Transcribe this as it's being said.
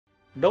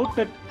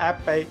டவுட்நெட்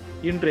ஆப்பை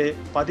இன்றே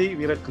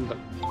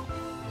பதிவிறக்குங்கள்.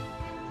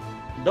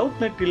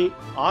 டவுட்நெட்டில்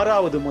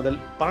 6வது முதல்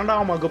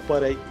 12ஆம் வகுப்பு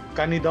வரை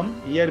கணிதம்,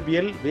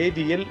 இயற்பியல்,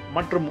 வேதியியல்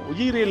மற்றும்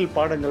உயிரியல்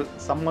பாடங்கள்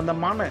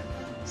சம்பந்தமான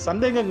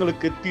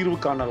சந்தேகங்களுக்கு தீர்வு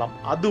காணலாம்.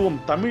 அதுவும்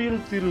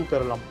தமிழில் தீர்வு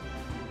பெறலாம்.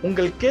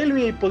 உங்கள்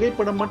கேள்வியை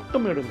புகைப்படம்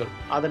மட்டும் எடுங்கள்,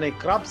 அதனை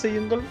கிராப்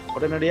செய்யுங்கள்,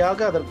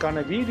 உடனடியாக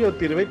அதற்கான வீடியோ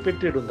தீர்வை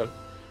பெற்றிடுங்கள்.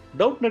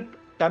 டவுட்நெட்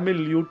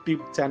தமிழ்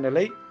யூடியூப்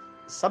சேனலை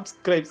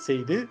சப்ஸ்கிரைப்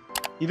செய்து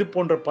இது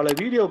போன்ற பல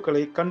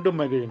வீடியோக்களை கண்டு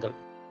மகிழுங்கள்.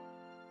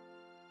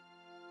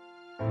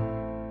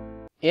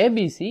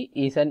 ABC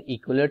is an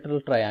equilateral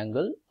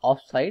triangle of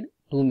side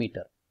 2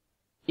 meter.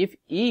 If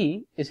E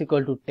is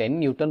equal to 10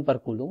 Newton per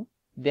Coulomb,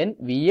 then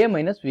VA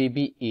minus VB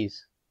is.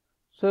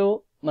 So,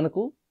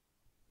 మనకు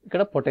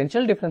ఇక్కడ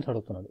potential difference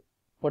అడుగుతున్నాడు.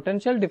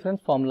 Potential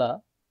difference formula,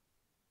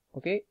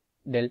 okay,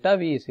 delta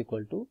V is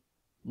equal to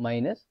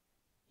minus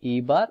E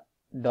bar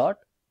dot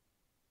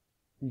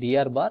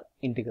dr bar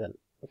integral,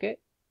 okay.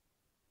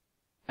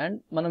 And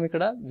మనం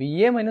ఇక్కడ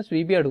VA minus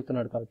VB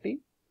అడుగుతున్నాడు కాబట్టి,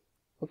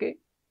 okay,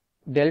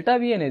 delta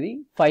V అనేది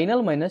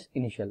final minus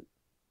initial.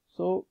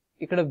 So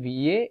ఇక్కడ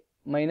VA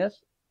minus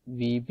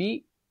VB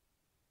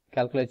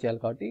calculate చేయాలి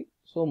కాబట్టి,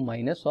 so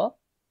minus of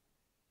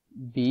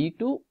B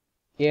to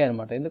A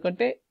అనమాట.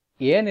 ఎందుకంటే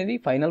A అనేది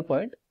ఫైనల్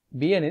పాయింట్,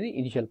 B అనేది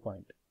initial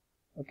point.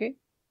 Okay,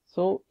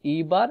 so E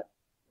bar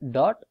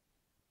dot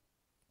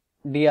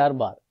dr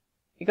bar.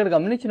 ఇక్కడ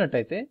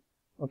గమనించినట్టయితే,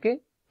 ఓకే,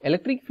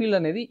 ఎలక్ట్రిక్ ఫీల్డ్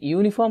అనేది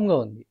యూనిఫామ్గా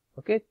ఉంది.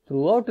 Okay,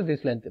 through out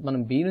this length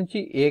మనం B నుంచి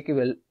Aకి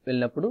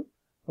వెళ్ళినప్పుడు,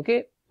 ఓకే,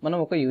 మనం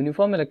ఒక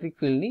యూనిఫామ్ ఎలక్ట్రిక్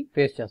ఫీల్డ్ని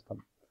ఫేస్ చేస్తాం.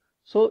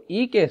 సో ఈ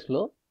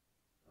కేసులో,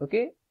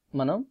 ఓకే,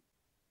 మనం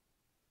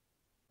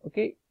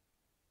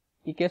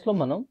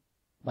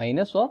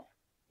మైనస్ ఆఫ్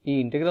ఈ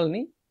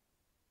ఇంటిగ్రల్ని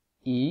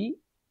E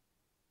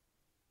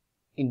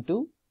ఇంటూ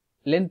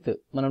లెంత్,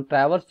 మనం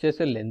ట్రావర్స్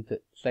చేసే లెంత్,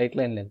 స్ట్రైట్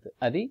లైన్ లెంత్,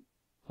 అది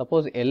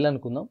సపోజ్ L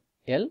అనుకుందాం,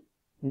 L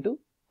ఇంటూ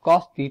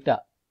కాస్ థీటా,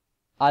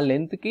 ఆ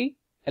లెంత్కి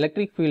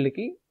ఎలక్ట్రిక్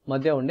ఫీల్డ్కి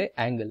మధ్య ఉండే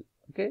యాంగిల్.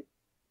 ఓకే,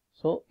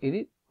 సో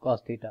ఇది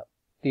కాస్ థీటా.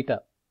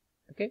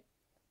 ఓకే,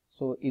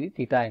 సో ఇది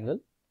థీటా యాంగిల్,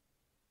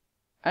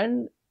 అండ్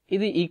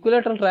ఇది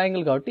ఈక్విలేటరల్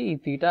ట్రయాంగిల్ కాబట్టి ఈ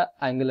థీటా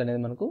యాంగిల్ అనేది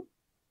మనకు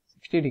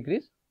 60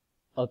 degrees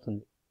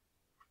అవుతుంది.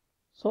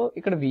 సో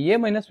ఇక్కడ VA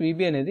మైనస్ VB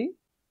అనేది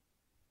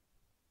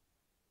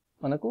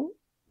మనకు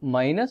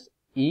మైనస్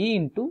E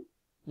ఇంటూ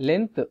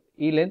లెంత్,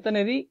 ఈ లెంత్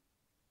అనేది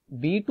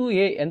B టు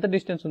A ఎంత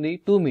డిస్టెన్స్ ఉంది,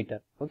 2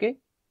 metre.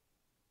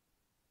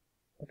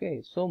 Okay,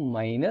 so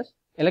minus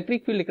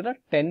electric field ఇక్కడ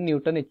 10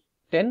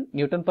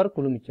 న్యూటన్ పర్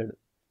కూలుంబ్ ఇచ్చాడు.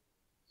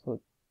 So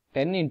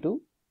 10 into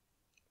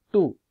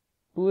 2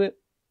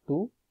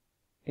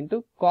 into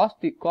cos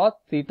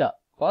theta,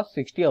 cos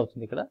 60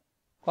 అవుతుంది. ఇక్కడ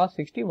కాస్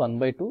 60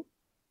 1/2.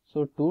 సో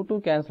 2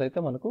 క్యాన్సిల్ అయితే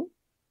మనకు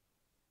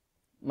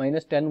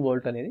మైనస్ 10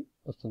 వోల్ట్ అనేది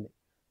వస్తుంది.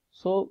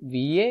 సో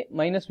VA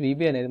మైనస్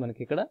VB అనేది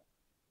మనకి ఇక్కడ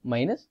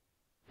మైనస్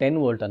 10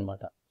 వోల్ట్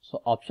అనమాట. So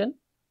option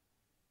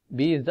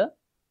B is the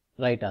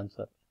right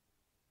answer.